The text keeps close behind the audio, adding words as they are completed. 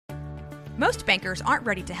Most bankers aren't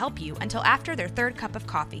ready to help you until after their third cup of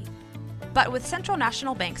coffee. But with Central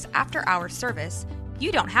National Bank's after-hours service,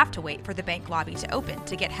 you don't have to wait for the bank lobby to open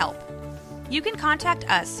to get help. You can contact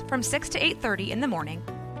us from 6 to 8:30 in the morning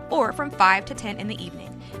or from 5 to 10 in the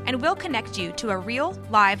evening, and we'll connect you to a real,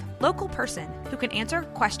 live, local person who can answer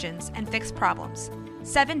questions and fix problems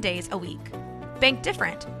 7 days a week. Bank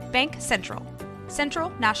different. Bank Central. Central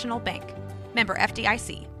National Bank. Member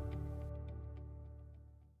FDIC.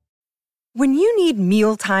 When you need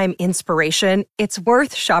mealtime inspiration, it's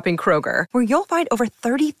worth shopping Kroger, where you'll find over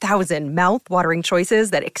 30,000 mouth-watering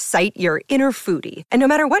choices that excite your inner foodie. And no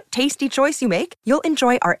matter what tasty choice you make, you'll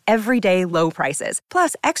enjoy our everyday low prices,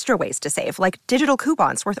 plus extra ways to save, like digital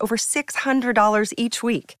coupons worth over $600 each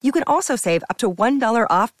week. You can also save up to $1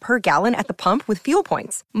 off per gallon at the pump with fuel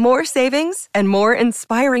points. More savings and more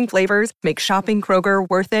inspiring flavors make shopping Kroger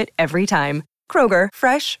worth it every time. Kroger,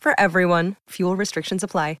 fresh for everyone. Fuel restrictions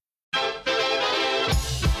apply.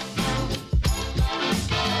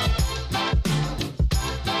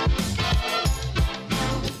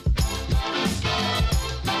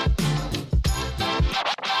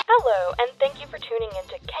 Hello, and thank you for tuning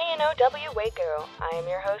into KNOW Waco. I am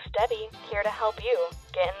your host, Debbie, here to help you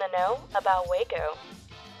get in the know about Waco.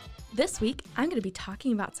 This week, I'm going to be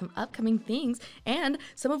talking about some upcoming things and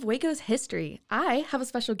some of Waco's history. I have a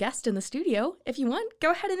special guest in the studio. If you want,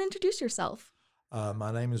 go ahead and introduce yourself.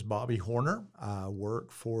 My name is Bobby Horner. I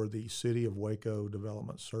work for the City of Waco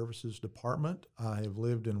Development Services Department. I have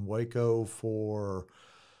lived in Waco for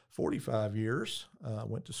 45 years.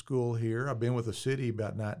 Went to school here. I've been with the city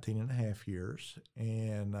about 19 and a half years.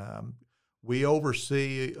 And we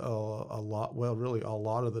oversee a lot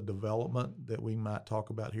of the development that we might talk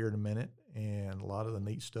about here in a minute, and a lot of the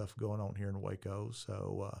neat stuff going on here in Waco.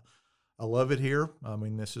 So I love it here. I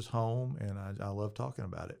mean, this is home, and I love talking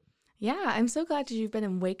about it. Yeah, I'm so glad that you've been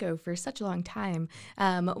in Waco for such a long time.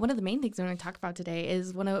 One of the main things I want to talk about today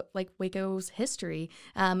is Waco's history.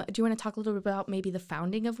 Do you want to talk a little bit about maybe the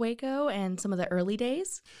founding of Waco and some of the early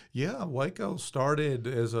days? Yeah, Waco started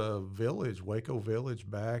as a village, Waco Village,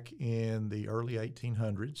 back in the early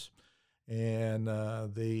 1800s. And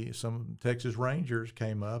some Texas Rangers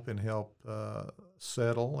came up and helped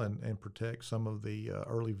settle and protect some of the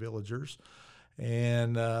early villagers.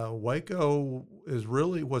 And Waco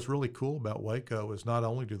what's really cool about Waco is not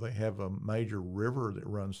only do they have a major river that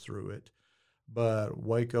runs through it, but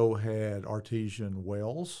Waco had artesian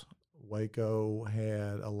wells. Waco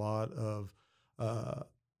had a lot of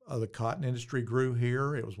the cotton industry grew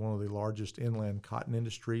here. It was one of the largest inland cotton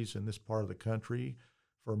industries in this part of the country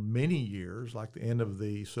for many years, like the end of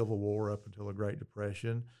the Civil War up until the Great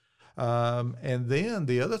Depression. And then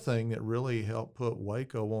the other thing that really helped put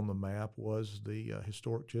Waco on the map was the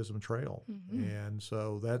historic Chisholm Trail. Mm-hmm. And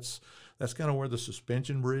so that's kind of where the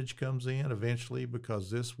suspension bridge comes in eventually, because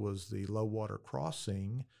this was the low water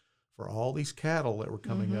crossing for all these cattle that were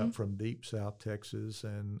coming up from deep South Texas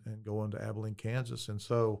and going to Abilene, Kansas. And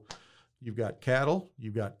so you've got cattle,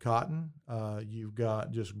 you've got cotton, you've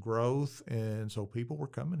got just growth. And so people were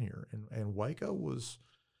coming here, and Waco was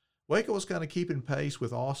kind of keeping pace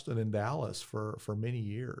with Austin and Dallas for many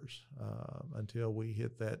years until we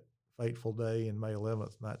hit that fateful day in May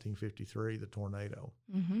 11th, 1953, the tornado.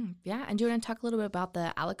 Mm-hmm. Yeah, and do you want to talk a little bit about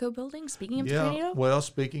the Alico building, speaking of the tornado? Well,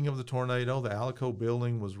 speaking of the tornado, the Alico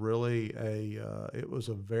building was really it was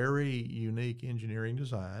a very unique engineering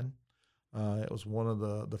design. It was one of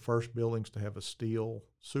the first buildings to have a steel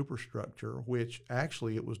superstructure, which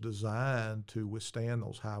actually it was designed to withstand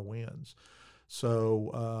those high winds. So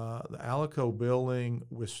the Alico building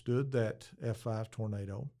withstood that F5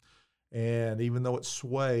 tornado, and even though it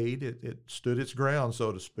swayed, it stood its ground,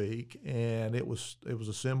 so to speak, and it was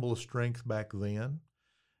a symbol of strength back then.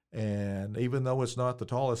 And even though it's not the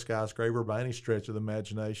tallest skyscraper by any stretch of the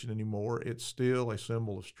imagination anymore, it's still a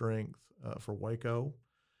symbol of strength for Waco.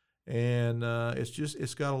 And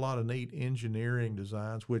it's got a lot of neat engineering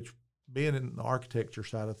designs, which, being in the architecture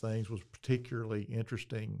side of things, was particularly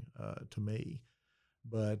interesting to me.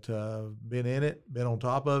 But been in it, been on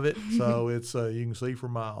top of it, so it's you can see for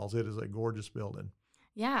miles. It is a gorgeous building.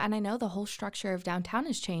 Yeah, and I know the whole structure of downtown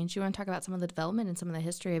has changed. You want to talk about some of the development and some of the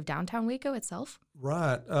history of downtown Waco itself?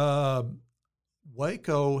 Right.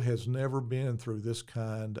 Waco has never been through this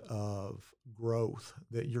kind of growth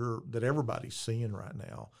that everybody's seeing right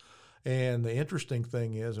now. And the interesting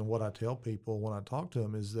thing is, and what I tell people when I talk to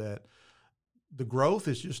them, is that the growth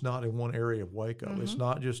is just not in one area of Waco. Mm-hmm. It's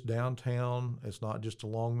not just downtown. It's not just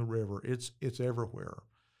along the river. It's everywhere.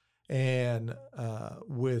 And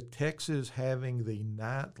with Texas having the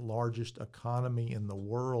 9th largest economy in the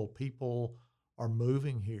world, people are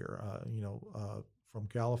moving here. from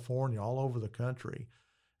California, all over the country.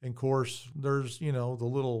 And of course, there's, the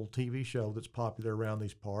little TV show that's popular around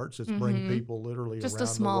these parts. It's bringing people literally just around a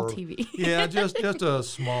small the world. TV. Yeah, just a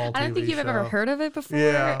small TV I don't think you've show. ever heard of it before.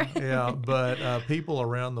 Yeah. But people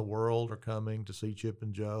around the world are coming to see Chip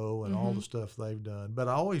and Jo and all the stuff they've done. But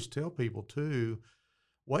I always tell people, too,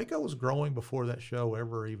 Waco was growing before that show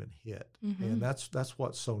ever even hit. And that's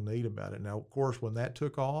what's so neat about it. Now, of course, when that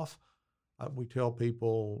took off, we tell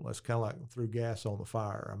people it's kind of like threw gas on the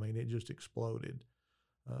fire. I mean, it just exploded.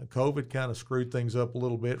 COVID kind of screwed things up a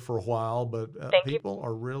little bit for a while, but people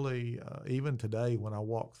are really, even today when I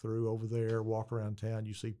walk through over there, walk around town,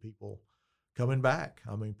 you see people coming back.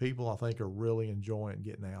 I mean, people I think are really enjoying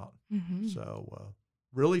getting out. So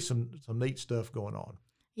really some neat stuff going on.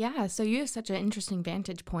 Yeah, so you have such an interesting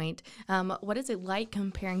vantage point. What is it like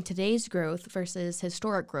comparing today's growth versus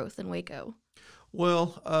historic growth in Waco?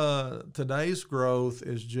 Well, today's growth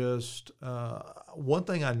is just one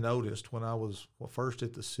thing I noticed when I was first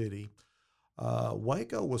at the city.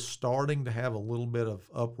 Waco was starting to have a little bit of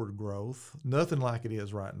upward growth, nothing like it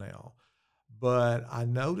is right now. But I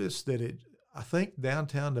noticed that I think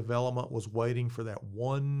downtown development was waiting for that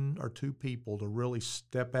one or two people to really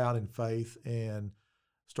step out in faith and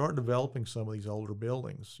start developing some of these older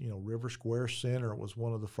buildings. River Square Center was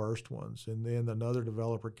one of the first ones, and then another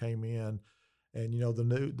developer came in. And,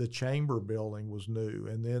 the Chamber building was new,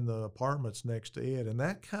 and then the apartments next to it. And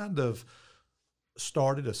that kind of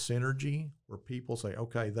started a synergy where people say,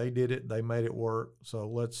 okay, they did it, they made it work, so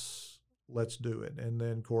let's do it. And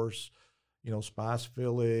then, of course, Spice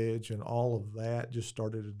Village and all of that just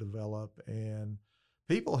started to develop. And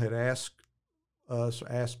people had asked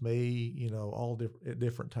me, all at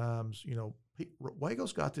different times,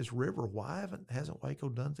 Waco's got this river. Why hasn't Waco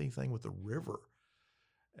done anything with the river?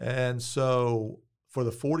 And so for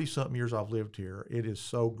the 40-something years I've lived here, it is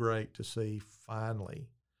so great to see finally.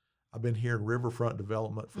 I've been here in riverfront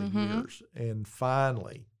development for years, and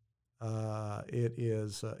finally it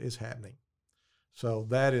is happening. So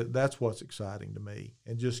that's what's exciting to me,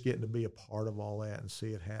 and just getting to be a part of all that and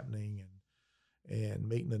see it happening and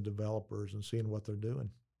meeting the developers and seeing what they're doing.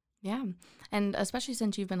 Yeah. And especially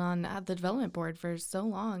since you've been on the development board for so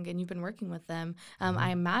long and you've been working with them,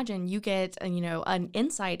 I imagine you get, an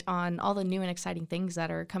insight on all the new and exciting things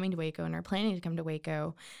that are coming to Waco and are planning to come to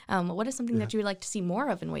Waco. What is something that you would like to see more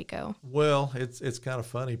of in Waco? Well, it's kind of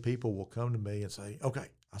funny. People will come to me and say, okay,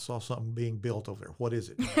 I saw something being built over there. What is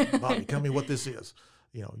it? Bobby, tell me what this is.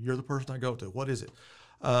 You're the person I go to. What is it?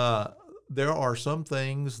 There are some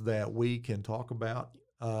things that we can talk about.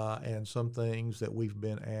 And some things that we've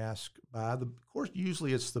been asked by of course,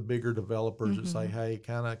 usually it's the bigger developers that say, hey,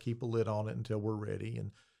 kind of keep a lid on it until we're ready.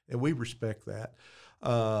 And we respect that.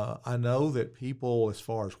 I know that people, as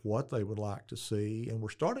far as what they would like to see, and we're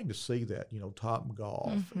starting to see that, Top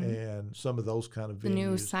Golf and some of those kind of venues. The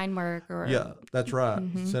new Cinemark. Yeah, that's right.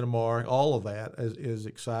 Cinemark, all of that is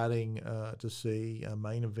exciting to see, a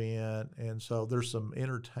main event. And so there's some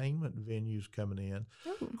entertainment venues coming in.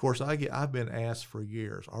 Ooh. Of course, I've been asked for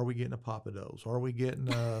years, are we getting a Pappadeaux's? Are we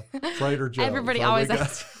getting a Trader Joe's? Everybody always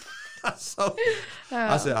asks. So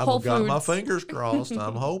I said, I've got my fingers crossed.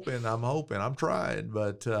 I'm hoping, I'm trying.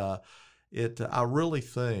 But I really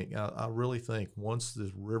think once this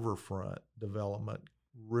riverfront development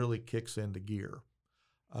really kicks into gear,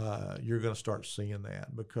 you're going to start seeing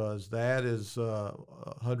that, because that is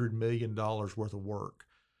 $100 million worth of work.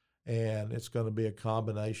 And it's going to be a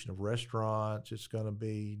combination of restaurants. It's going to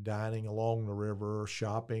be dining along the river,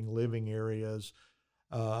 shopping, living areas.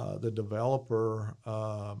 The developer,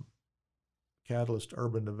 Catalyst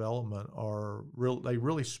Urban Development, they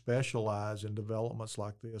really specialize in developments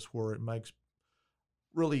like this, where it makes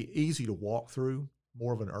really easy to walk through,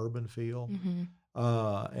 more of an urban feel.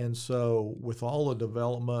 And so with all the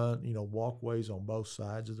development, walkways on both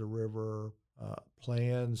sides of the river,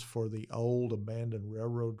 plans for the old abandoned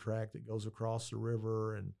railroad track that goes across the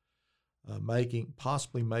river, and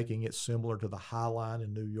possibly making it similar to the High Line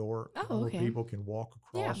in New York, where people can walk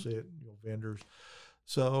across it, vendors.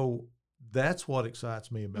 So that's what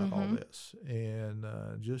excites me about all this, and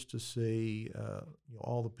just to see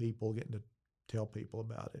all the people getting to tell people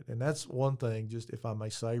about it. And that's one thing, just if I may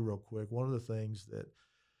say real quick, one of the things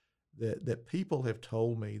that people have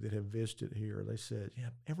told me that have visited here, they said, yeah,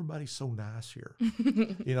 everybody's so nice here.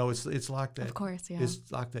 It's like that. Of course, yeah.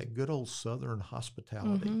 It's like that good old Southern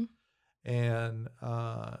hospitality. And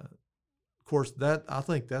of course, I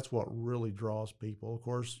think that's what really draws people. Of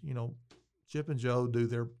course, Chip and Jo do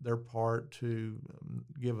their part to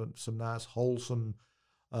give some nice, wholesome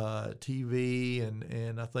TV,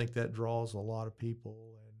 and I think that draws a lot of people.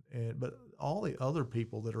 But all the other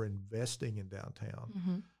people that are investing in downtown.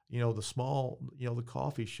 Mm-hmm. The small, the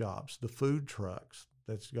coffee shops, the food trucks,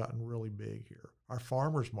 that's gotten really big here. Our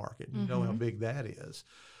farmers market, you know how big that is.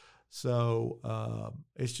 So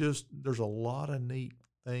it's just, there's a lot of neat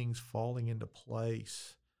things falling into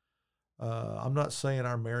place. I'm not saying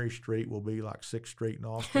our Mary Street will be like 6th Street in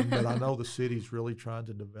Austin, but I know the city's really trying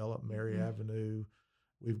to develop Mary Avenue.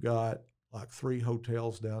 We've got like 3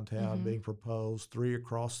 hotels downtown being proposed, 3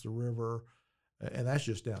 across the river, and that's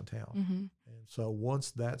just downtown. And so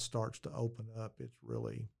once that starts to open up,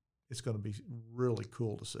 it's going to be really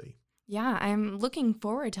cool to see. Yeah, I'm looking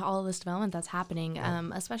forward to all of this development that's happening,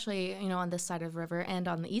 especially, on this side of the river and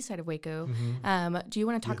on the east side of Waco. Do you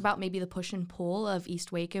want to talk about maybe the push and pull of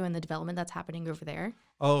East Waco and the development that's happening over there?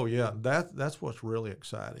 Oh, yeah, that's what's really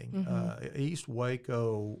exciting. East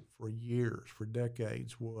Waco for years, for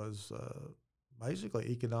decades, was basically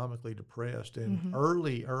economically depressed. And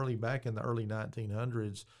early back in the early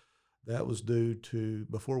 1900s, that was due to,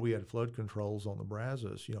 before we had flood controls on the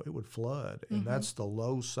Brazos, it would flood, and that's the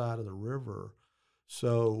low side of the river.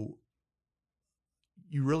 So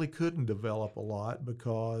you really couldn't develop a lot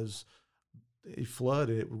because it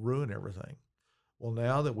flooded, it would ruin everything. Well,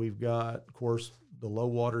 now that we've got, of course, the low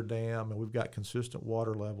water dam and we've got consistent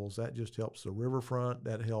water levels, that just helps the riverfront.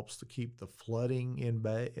 That helps to keep the flooding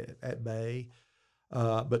at bay.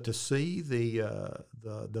 But to see the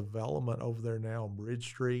development over there now on Bridge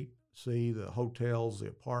Street, see the hotels, the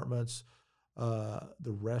apartments, the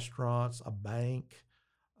restaurants, a bank,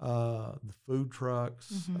 the food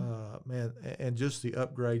trucks, man, and just the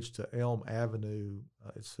upgrades to Elm Avenue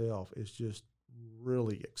itself is just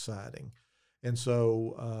really exciting. And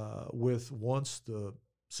so once the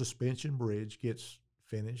suspension bridge gets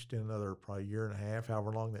finished in another probably year and a half,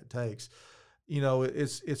 however long that takes,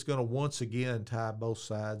 it's going to once again tie both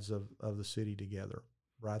sides of the city together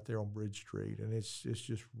right there on Bridge Street. And it's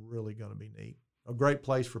just really going to be neat. A great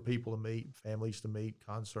place for people to meet, families to meet,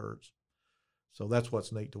 concerts. So that's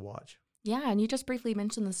what's neat to watch. Yeah, and you just briefly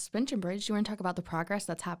mentioned the suspension bridge. Do you want to talk about the progress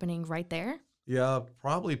that's happening right there? Yeah,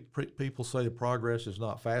 probably people say the progress is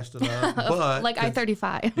not fast enough, but like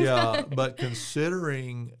I-35. Yeah, but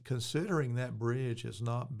considering that bridge has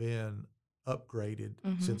not been upgraded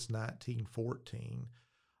since 1914,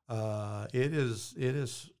 it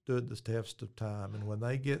has stood the test of time. And when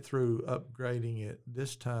they get through upgrading it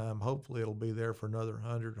this time, hopefully it'll be there for another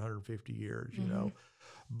 100, 150 years.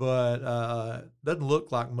 But doesn't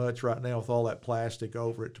look like much right now with all that plastic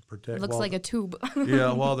over it to protect. It looks like a tube.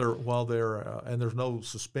 Yeah, while they're and there's no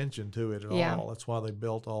suspension to it at all. That's why they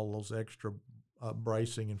built all those extra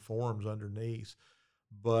bracing and forms underneath.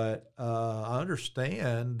 But I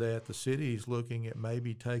understand that the city's looking at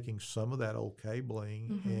maybe taking some of that old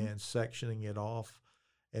cabling and sectioning it off.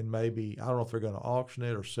 And maybe, I don't know if they're going to auction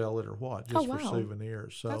it or sell it or what, just for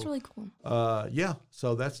souvenirs. So that's really cool. Yeah,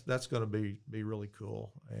 so that's going to be really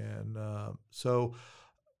cool. And so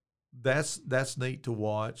that's neat to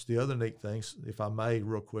watch. The other neat things, if I may,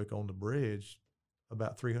 real quick on the bridge,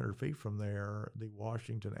 about 300 feet from there, the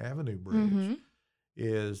Washington Avenue Bridge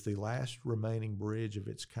is the last remaining bridge of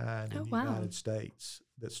its kind in the United States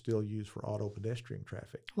that's still used for auto pedestrian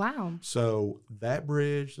traffic. Wow. So that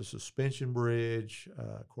bridge, the suspension bridge,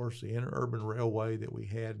 of course, the interurban railway that we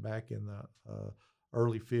had back in the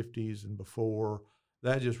early 50s and before,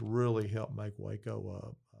 that just really helped make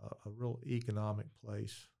Waco a real economic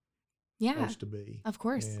place to be. Of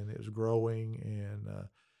course. And it was growing. And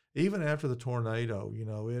even after the tornado,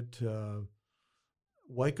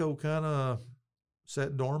 Waco kind of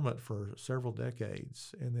sat dormant for several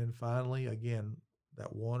decades. And then finally, again,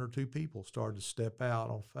 that one or two people started to step out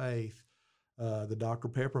on faith. The Dr.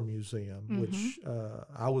 Pepper Museum, which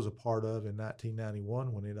I was a part of in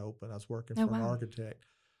 1991 when it opened. I was working for an architect.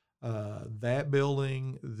 That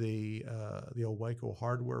building, the old Waco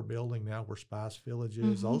Hardware building, now where Spice Village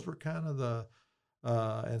is, those were kind of the,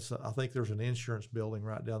 and so I think there's an insurance building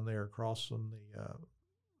right down there across from the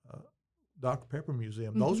Dr. Pepper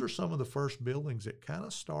Museum. Those are some of the first buildings that kind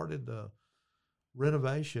of started the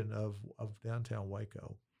renovation of downtown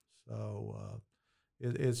Waco. So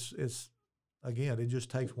it's again, it just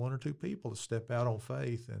takes one or two people to step out on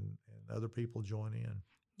faith, and other people join in.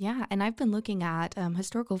 Yeah, and I've been looking at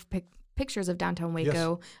historical pictures of downtown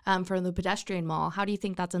Waco from the pedestrian mall. How do you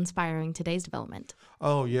think that's inspiring today's development?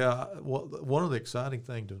 Oh, yeah. Well, one of the exciting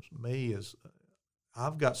things to me is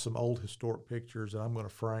I've got some old historic pictures that I'm going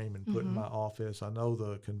to frame and put in my office. I know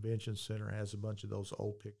the convention center has a bunch of those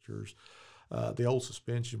old pictures, the old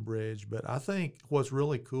suspension bridge. But I think what's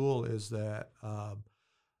really cool is that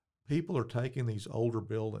people are taking these older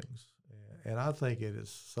buildings And I think it is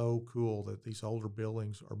so cool that these older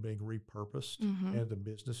buildings are being repurposed into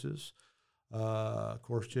businesses. Of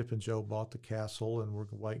course, Chip and Joe bought the castle, and we're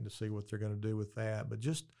waiting to see what they're going to do with that. But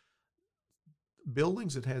just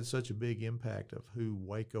buildings that had such a big impact of who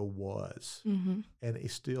Waco was, and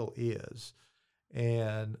it still is.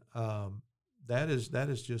 And that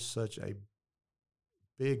is just such a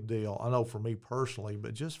big deal. I know for me personally,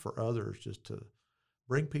 but just for others, just to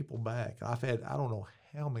bring people back. I've had, I don't know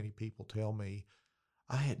how many people tell me,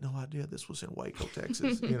 I had no idea this was in Waco,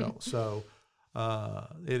 Texas, so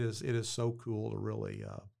it is so cool to really,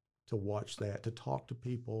 to watch that, to talk to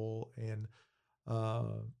people and,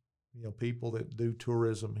 people that do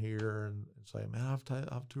tourism here and say, man,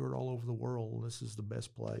 I've toured all over the world and this is the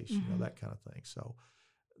best place, that kind of thing. So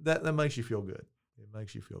that makes you feel good. It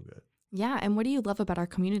makes you feel good. Yeah. And what do you love about our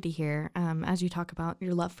community here as you talk about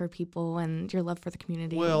your love for people and your love for the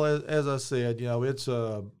community? Well, as I said, it's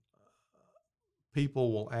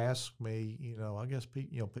people will ask me, I guess,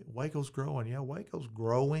 Waco's growing. Yeah, Waco's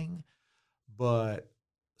growing, but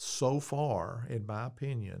so far, in my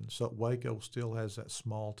opinion, Waco still has that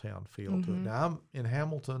small town feel to it. Now, I'm in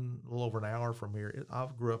Hamilton, a little over an hour from here. I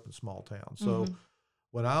grew up in small town. So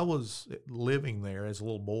when I was living there as a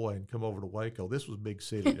little boy and come over to Waco, this was big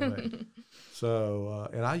city to me. So,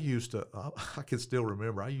 and I I can still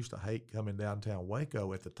remember, I used to hate coming downtown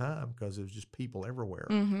Waco at the time because there was just people everywhere.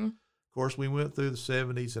 Of course, we went through the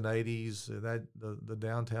 70s and 80s. That the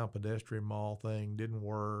downtown pedestrian mall thing didn't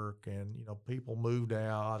work, and people moved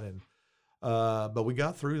out, and but we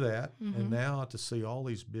got through that. And now to see all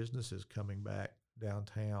these businesses coming back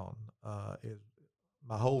downtown,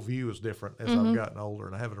 my whole view is different as I've gotten older,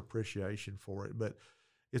 and I have an appreciation for it. But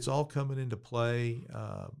it's all coming into play.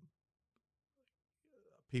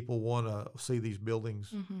 People want to see these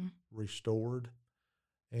buildings restored,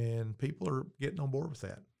 and people are getting on board with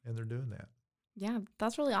that. And they're doing that. Yeah,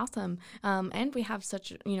 that's really awesome. And we have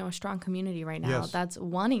such, a strong community right now Yes. that's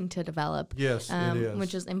wanting to develop. Yes, it is.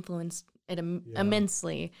 Which has influenced it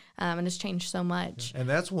immensely and has changed so much. And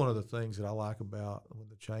that's one of the things that I like about when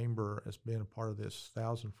the Chamber has been a part of this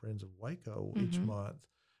 1,000 Friends of Waco each month.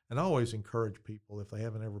 And I always encourage people, if they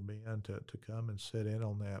haven't ever been, to come and sit in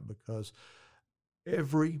on that, because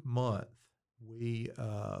every month we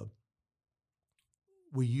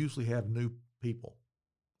usually have new people.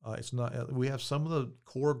 It's not. We have some of the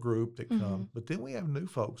core group that come, but then we have new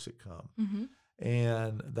folks that come,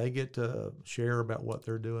 and they get to share about what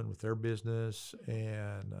they're doing with their business,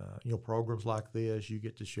 and programs like this, you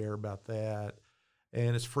get to share about that,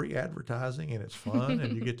 and it's free advertising, and it's fun,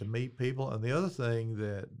 and you get to meet people. And the other thing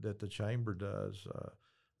that the Chamber does,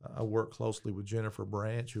 I work closely with Jennifer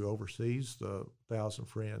Branch, who oversees the 1,000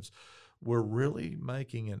 Friends. We're really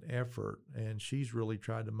making an effort, and she's really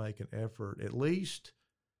tried to make an effort, at least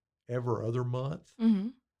every other month.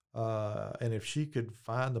 And if she could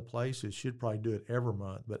find the places, she'd probably do it every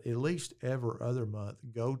month, but at least every other month,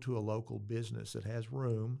 go to a local business that has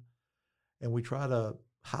room, and we try to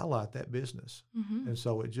highlight that business. And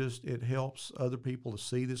so it helps other people to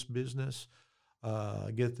see this business,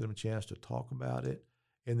 get them a chance to talk about it.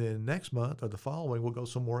 And then next month or the following, we'll go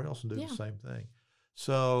somewhere else and do the same thing.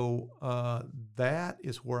 So that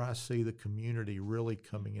is where I see the community really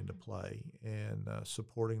coming into play and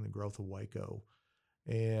supporting the growth of Waco.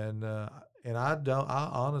 And I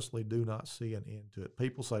honestly do not see an end to it.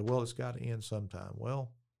 People say, well, it's got to end sometime.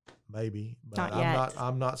 Well, maybe, but Not yet.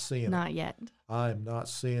 I'm not seeing it. Not yet. I am not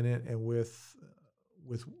seeing it. And what's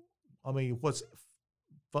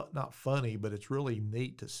not funny, but it's really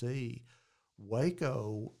neat to see,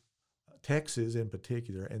 Waco, Texas in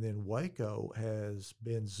particular, and then Waco has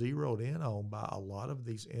been zeroed in on by a lot of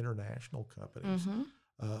these international companies.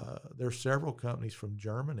 There's several companies from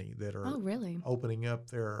Germany that are opening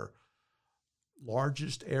up their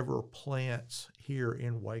largest ever plants here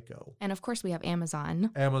in Waco. And of course, we have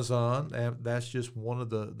Amazon. That's just one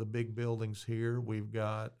of the big buildings here. We've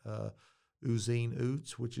got Usine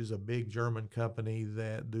Utz, which is a big German company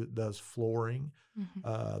that does flooring.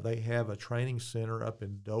 They have a training center up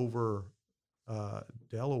in Dover,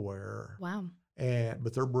 Delaware. Wow.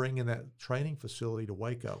 But they're bringing that training facility to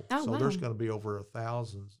Waco. So there's going to be over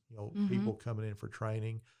 1,000 people coming in for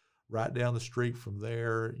training. Right down the street from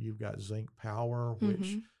there, you've got Zinc Power,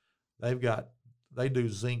 which they do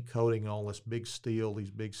zinc coating on these big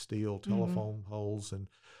steel telephone poles and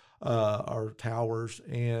our towers,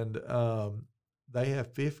 and they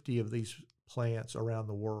have 50 of these plants around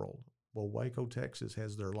the world. Well, Waco, Texas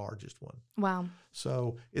has their largest one. Wow.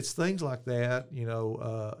 So it's things like that.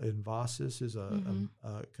 Envasis is a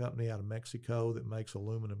company out of Mexico that makes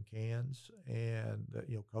aluminum cans, and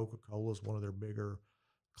Coca-Cola is one of their bigger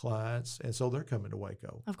clients, and so they're coming to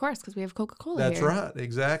Waco. Of course, because we have Coca-Cola That's here. right,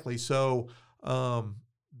 exactly. So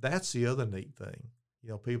that's the other neat thing.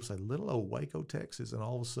 People say little old Waco, Texas, and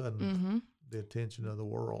all of a sudden the attention of the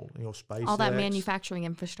world. SpaceX, all that manufacturing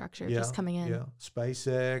infrastructure just coming in. Yeah,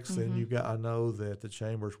 SpaceX, and I know that the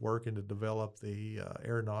Chamber's working to develop the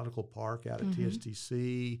aeronautical park out at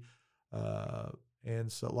TSTC,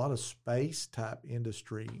 and so a lot of space type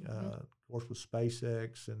industry. Of course, with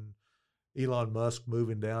SpaceX and Elon Musk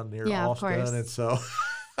moving down near Austin, and so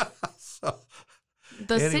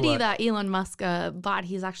the city that Elon Musk bought,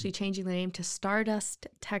 he's actually changing the name to Stardust,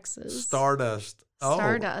 Texas. Stardust.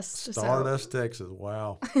 Stardust, Texas.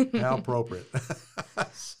 Wow. How appropriate.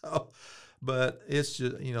 But it's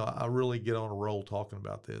just, I really get on a roll talking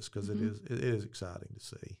about this because it is exciting to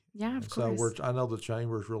see. Yeah, of course. So I know the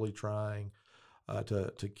Chamber is really trying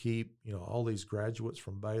to keep, all these graduates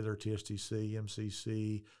from Baylor, TSTC,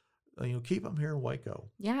 MCC, keep them here in Waco.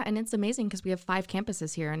 Yeah, and it's amazing because we have 5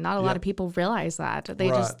 campuses here, and not a lot of people realize that. They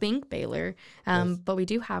just think Baylor, but we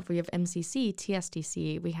have MCC,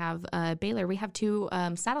 TSTC, we have Baylor, we have 2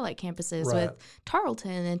 satellite campuses with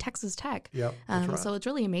Tarleton and Texas Tech. Yep, So it's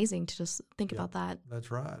really amazing to just think about that. That's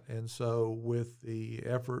right. And so with the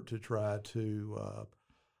effort to try to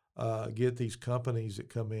get these companies that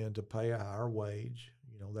come in to pay a higher wage,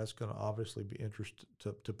 that's going to obviously be interest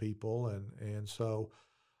to people, and so.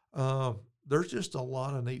 There's just a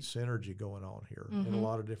lot of neat synergy going on here in a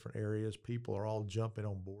lot of different areas. People are all jumping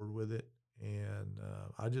on board with it, and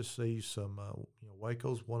I just see some.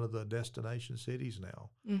 Waco's one of the destination cities now.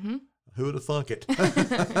 Who would have thunk it?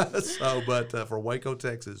 But for Waco,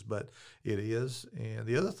 Texas, but it is. And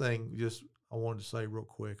the other thing, I wanted to say real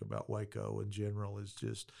quick about Waco in general is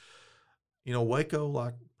just. Waco,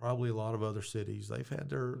 like probably a lot of other cities, they've had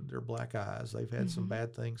their black eyes. They've had some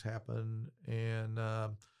bad things happen,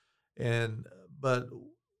 but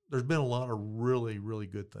there's been a lot of really, really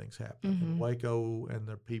good things happen. And Waco and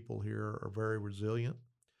their people here are very resilient,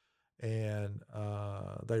 and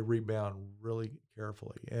they rebound really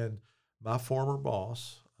carefully. And my former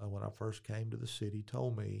boss, when I first came to the city,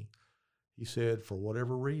 told me, he said, for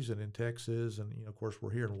whatever reason in Texas, and of course we're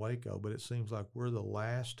here in Waco, but it seems like we're the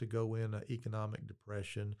last to go into economic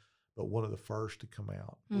depression, but one of the first to come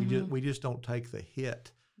out. We just don't take the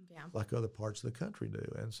hit like other parts of the country do,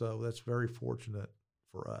 and so that's very fortunate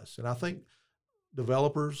for us. And I think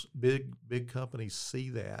developers, big companies see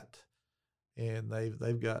that, and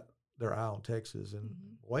they've got their eye on Texas and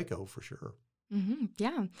Waco for sure.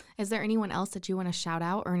 Yeah. Is there anyone else that you want to shout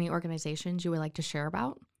out, or any organizations you would like to share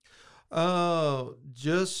about? Again,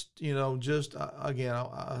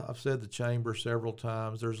 I've said the Chamber several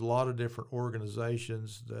times. There's a lot of different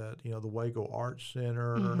organizations that, the Waco Arts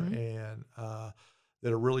Center and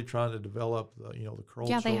that are really trying to develop the cultural.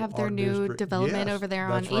 Yeah, they have their new development over there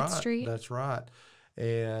on 8th Street. That's right.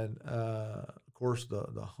 And, of course,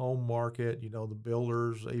 the home market, the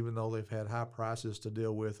builders, even though they've had high prices to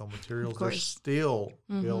deal with on materials, they're still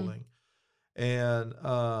building. And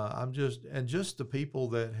just the people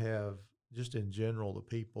that have, just in general, the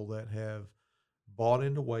people that have bought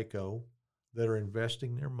into Waco, that are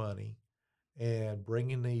investing their money and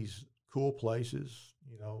bringing these cool places,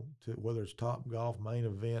 to whether it's Topgolf, Main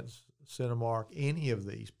Events, Cinemark, any of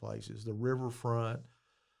these places, the riverfront,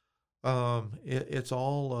 it's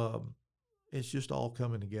all, it's just all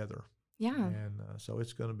coming together. Yeah. And so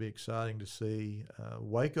it's going to be exciting to see.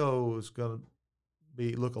 Waco is going to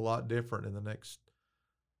look a lot different in the next,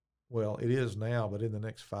 well, it is now, but in the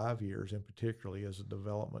next 5 years, and particularly as the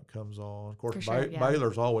development comes on. Of course,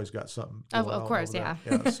 Baylor's always got something going on. Of course, yeah.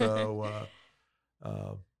 So,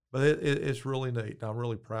 but it's really neat. I'm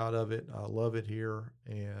really proud of it. I love it here,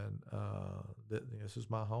 and this is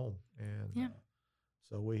my home. And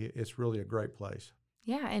so it's really a great place.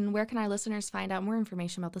 Yeah, and where can our listeners find out more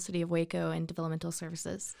information about the City of Waco and developmental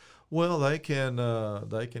services? Well, they can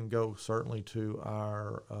go certainly to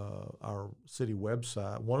our city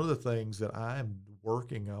website. One of the things that I'm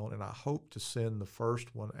working on, and I hope to send the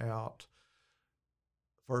first one out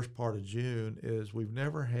first part of June, is we've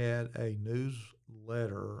never had a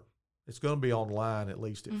newsletter. It's going to be online at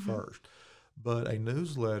least at first, but a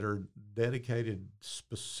newsletter dedicated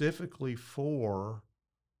specifically for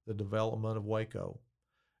the development of Waco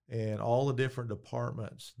and all the different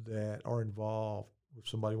departments that are involved. If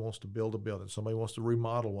somebody wants to build a building, somebody wants to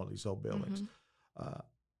remodel one of these old buildings,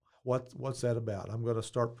 what's that about? I'm going to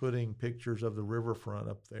start putting pictures of the riverfront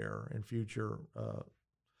up there in future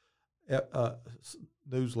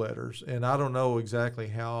newsletters. And I don't know exactly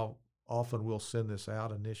how often we'll send this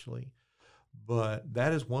out initially, But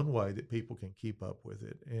that is one way that people can keep up with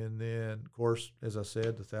it. And then, of course, as I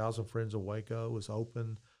said, the Thousand Friends of Waco is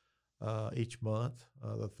open each month,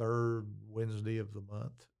 the third Wednesday of the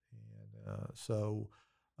month. And so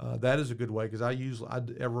that is a good way, because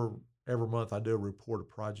every month I do a report of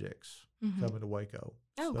projects coming to Waco.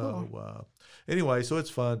 Oh, so, cool. Anyway, so it's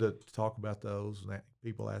fun to talk about those, and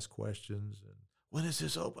people ask questions. And when is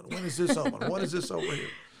this open? When is this open? What is this over here?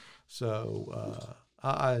 So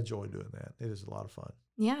I enjoy doing that. It is a lot of fun.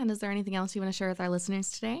 Yeah, and is there anything else you want to share with our listeners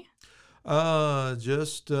today?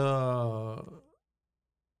 Just the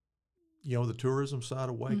tourism side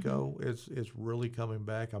of Waco, it's really coming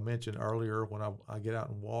back. I mentioned earlier when I get out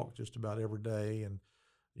and walk just about every day, and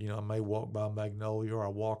I may walk by Magnolia, or I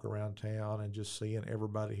walk around town and just seeing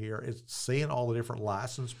everybody here. It's seeing all the different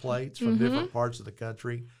license plates from different parts of the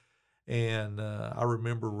country. And I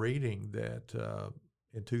remember reading that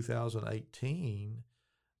in 2018,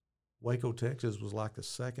 Waco, Texas was like the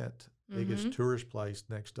second biggest tourist place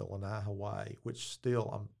next to Lanai, Hawaii, which still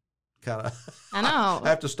I'm kind of I know. I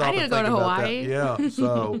have to stop and think about Hawaii. that. Yeah.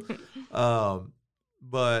 So,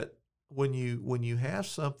 but when you have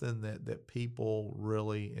something that people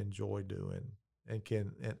really enjoy doing and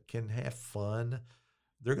can have fun,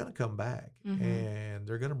 they're going to come back, and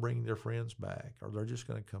they're going to bring their friends back, or they're just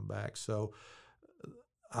going to come back. So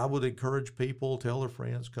I would encourage people, tell their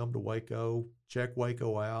friends, come to Waco, check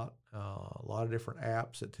Waco out. A lot of different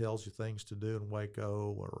apps that tells you things to do in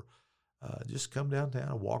Waco, or just come downtown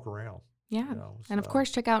and walk around. Yeah. And of course,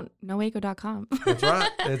 check out nowaco.com. That's right.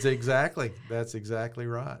 That's exactly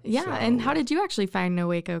right. Yeah. So, and how did you actually find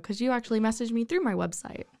NoWaco? Because you actually messaged me through my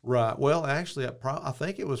website. Right. Well, actually, I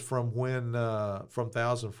think it was from from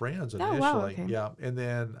Thousand Friends initially. Oh, wow, okay. Yeah. And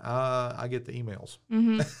then I get the emails.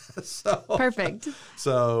 So perfect.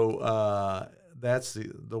 So that's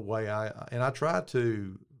the way I try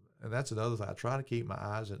to, and that's another thing, I try to keep my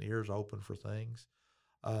eyes and ears open for things.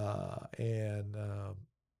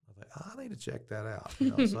 I need to check that out.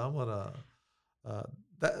 So I'm gonna.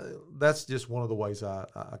 That's just one of the ways I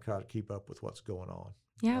try to keep up with what's going on.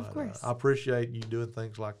 Yeah, of course. I appreciate you doing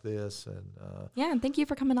things like this, and and thank you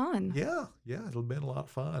for coming on. Yeah, it's been a lot of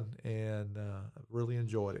fun, and really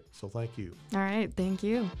enjoyed it. So thank you. All right, thank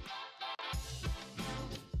you.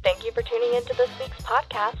 Thank you for tuning into this week's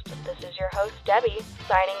podcast. This is your host, Debbie,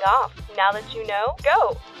 signing off. Now that you know,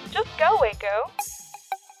 go. Just go, Waco.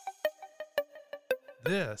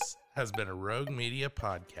 This has been a Rogue Media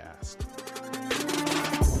podcast.